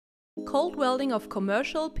Cold welding of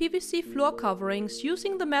commercial PVC floor coverings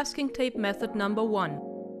using the masking tape method number 1.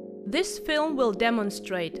 This film will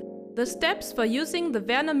demonstrate the steps for using the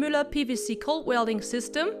Werner Müller PVC cold welding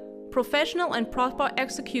system, professional and proper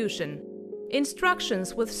execution.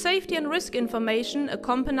 Instructions with safety and risk information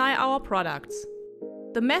accompany our products.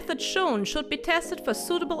 The method shown should be tested for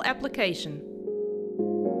suitable application.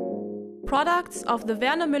 Products of the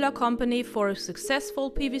Werner Müller company for a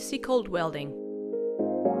successful PVC cold welding.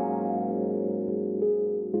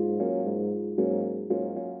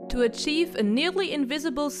 To achieve a nearly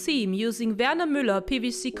invisible seam using Werner Müller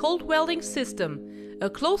PVC cold welding system, a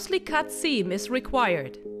closely cut seam is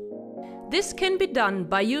required. This can be done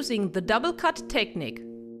by using the double cut technique.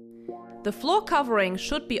 The floor covering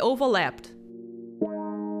should be overlapped.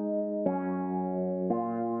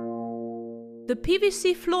 The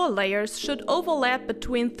PVC floor layers should overlap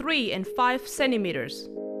between 3 and 5 centimeters.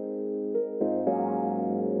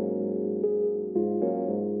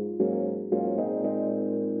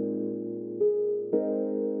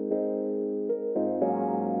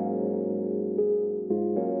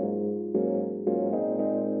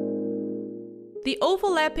 The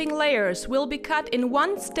overlapping layers will be cut in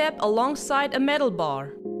one step alongside a metal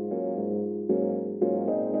bar.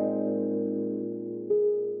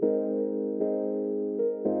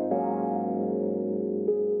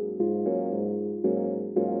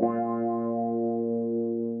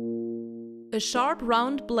 A sharp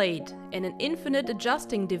round blade and an infinite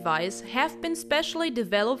adjusting device have been specially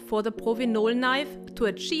developed for the Provinol knife to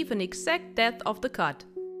achieve an exact depth of the cut.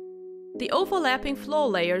 The overlapping floor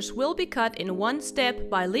layers will be cut in one step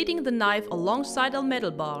by leading the knife alongside a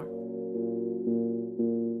metal bar.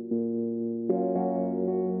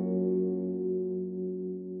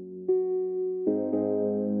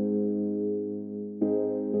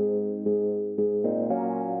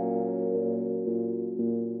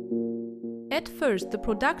 At first, the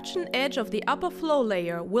production edge of the upper floor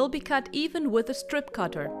layer will be cut even with a strip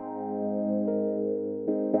cutter.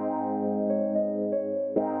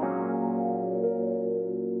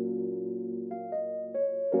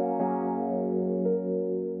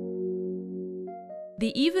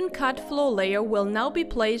 The even cut floor layer will now be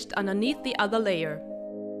placed underneath the other layer.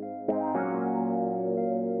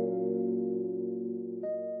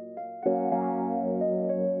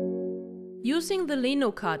 Using the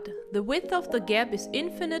lino cut, the width of the gap is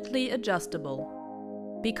infinitely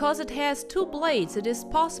adjustable. Because it has 2 blades, it is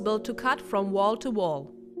possible to cut from wall to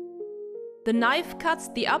wall. The knife cuts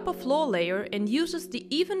the upper floor layer and uses the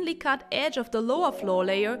evenly cut edge of the lower floor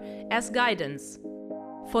layer as guidance.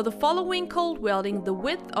 For the following cold welding, the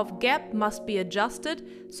width of gap must be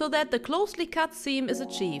adjusted so that the closely cut seam is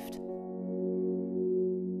achieved.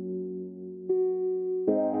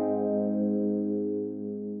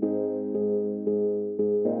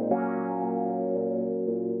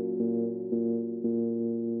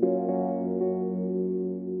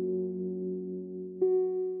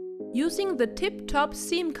 Using the tip-top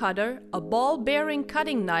seam cutter, a ball-bearing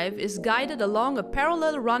cutting knife is guided along a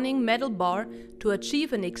parallel running metal bar to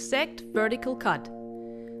achieve an exact vertical cut.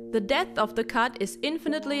 The depth of the cut is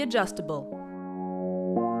infinitely adjustable.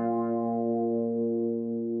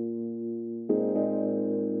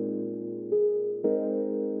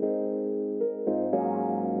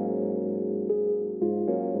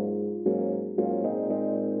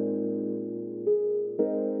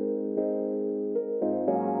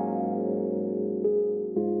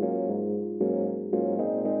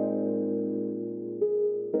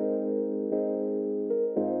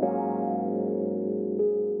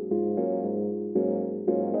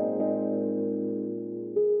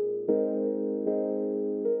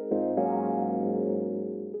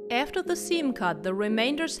 After the seam cut, the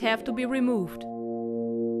remainders have to be removed.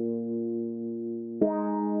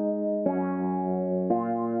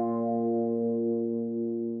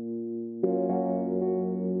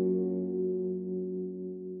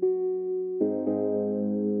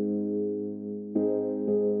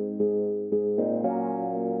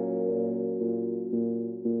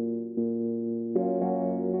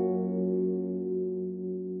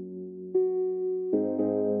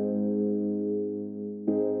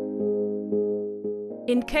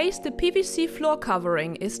 In case the PVC floor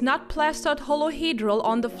covering is not plastered holohedral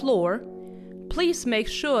on the floor, please make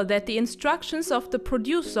sure that the instructions of the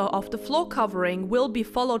producer of the floor covering will be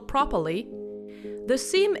followed properly. The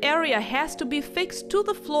seam area has to be fixed to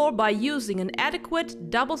the floor by using an adequate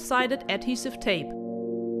double-sided adhesive tape.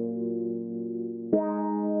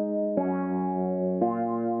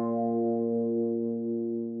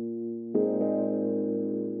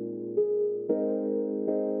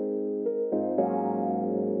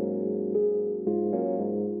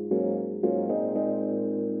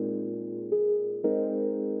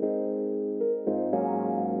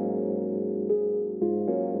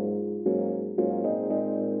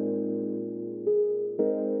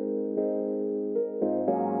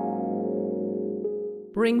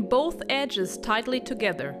 Bring both edges tightly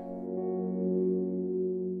together.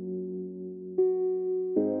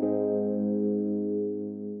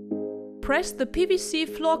 Press the PVC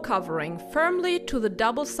floor covering firmly to the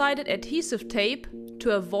double-sided adhesive tape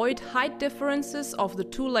to avoid height differences of the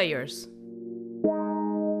two layers.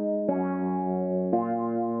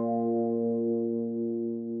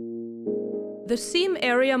 The seam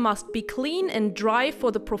area must be clean and dry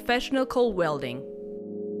for the professional cold welding.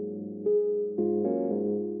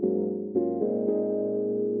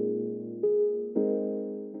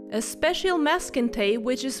 A special masking tape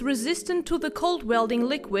which is resistant to the cold welding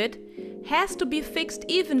liquid has to be fixed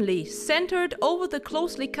evenly, centered over the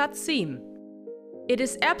closely cut seam. It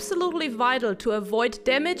is absolutely vital to avoid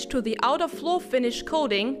damage to the outer floor finish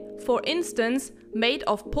coating, for instance, made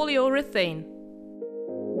of polyurethane.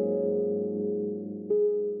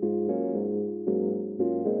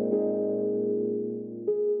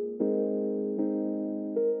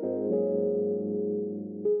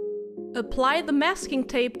 Apply the masking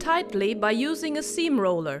tape tightly by using a seam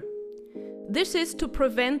roller. This is to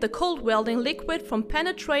prevent the cold welding liquid from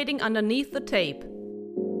penetrating underneath the tape.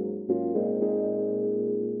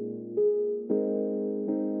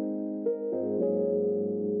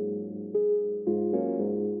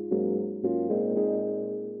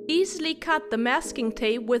 Easily cut the masking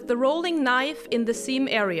tape with the rolling knife in the seam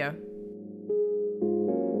area.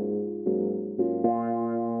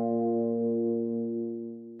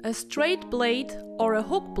 A straight blade or a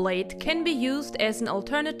hook blade can be used as an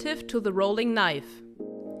alternative to the rolling knife.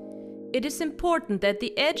 It is important that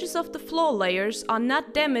the edges of the floor layers are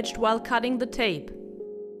not damaged while cutting the tape.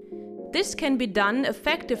 This can be done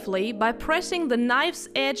effectively by pressing the knife's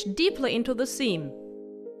edge deeply into the seam.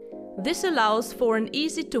 This allows for an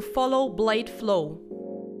easy-to-follow blade flow.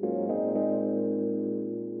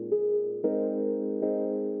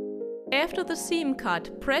 After the seam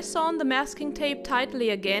cut, press on the masking tape tightly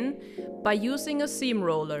again by using a seam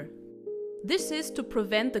roller. This is to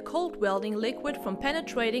prevent the cold welding liquid from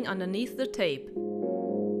penetrating underneath the tape.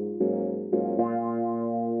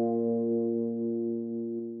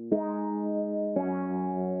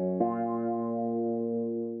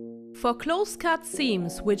 For close-cut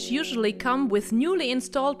seams, which usually come with newly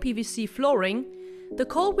installed PVC flooring, the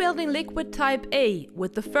cold welding liquid type A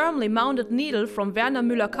with the firmly mounted needle from Werner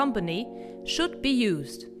Müller Company should be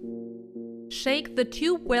used. Shake the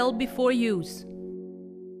tube well before use.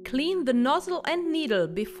 Clean the nozzle and needle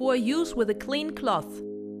before use with a clean cloth.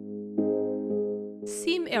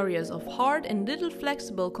 Seam areas of hard and little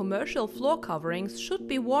flexible commercial floor coverings should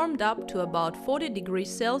be warmed up to about 40 degrees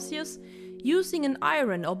Celsius using an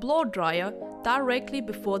iron or blow dryer directly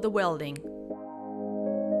before the welding.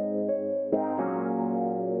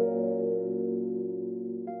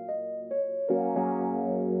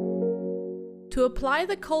 To apply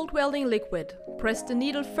the cold welding liquid, press the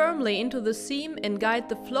needle firmly into the seam and guide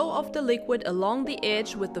the flow of the liquid along the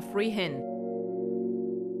edge with the free hand.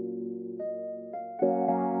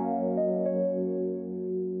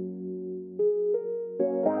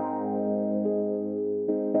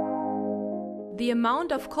 The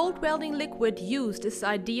amount of cold welding liquid used is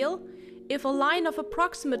ideal if a line of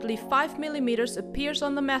approximately 5 mm appears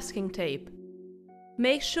on the masking tape.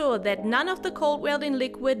 Make sure that none of the cold welding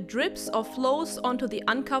liquid drips or flows onto the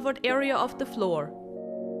uncovered area of the floor.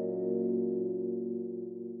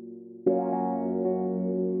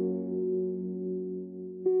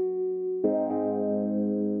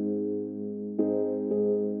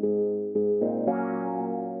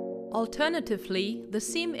 Alternatively, the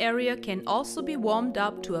seam area can also be warmed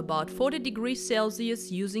up to about 40 degrees Celsius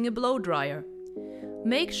using a blow dryer.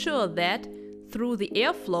 Make sure that, through the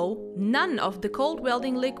airflow, none of the cold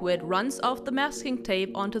welding liquid runs off the masking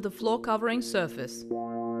tape onto the floor covering surface.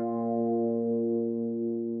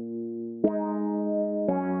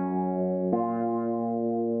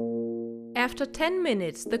 After 10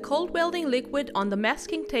 minutes, the cold welding liquid on the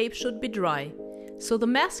masking tape should be dry, so the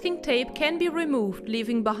masking tape can be removed,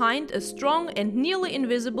 leaving behind a strong and nearly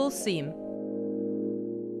invisible seam.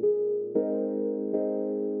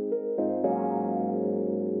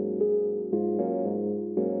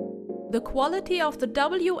 The quality of the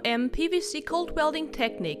WM PVC-Cold-Welding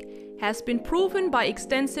technique has been proven by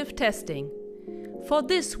extensive testing. For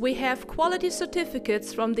this we have quality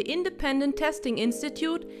certificates from the independent testing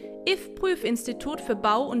institute Prüfinstitut für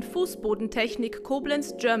Bau- und Fußbodentechnik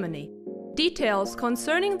Koblenz, Germany. Details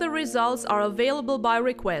concerning the results are available by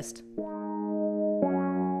request.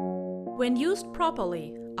 When used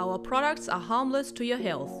properly, our products are harmless to your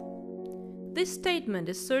health. This statement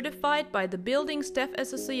is certified by the Building Staff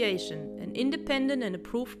Association, an independent and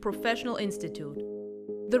approved professional institute.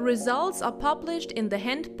 The results are published in the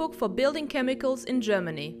Handbook for Building Chemicals in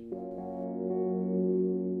Germany.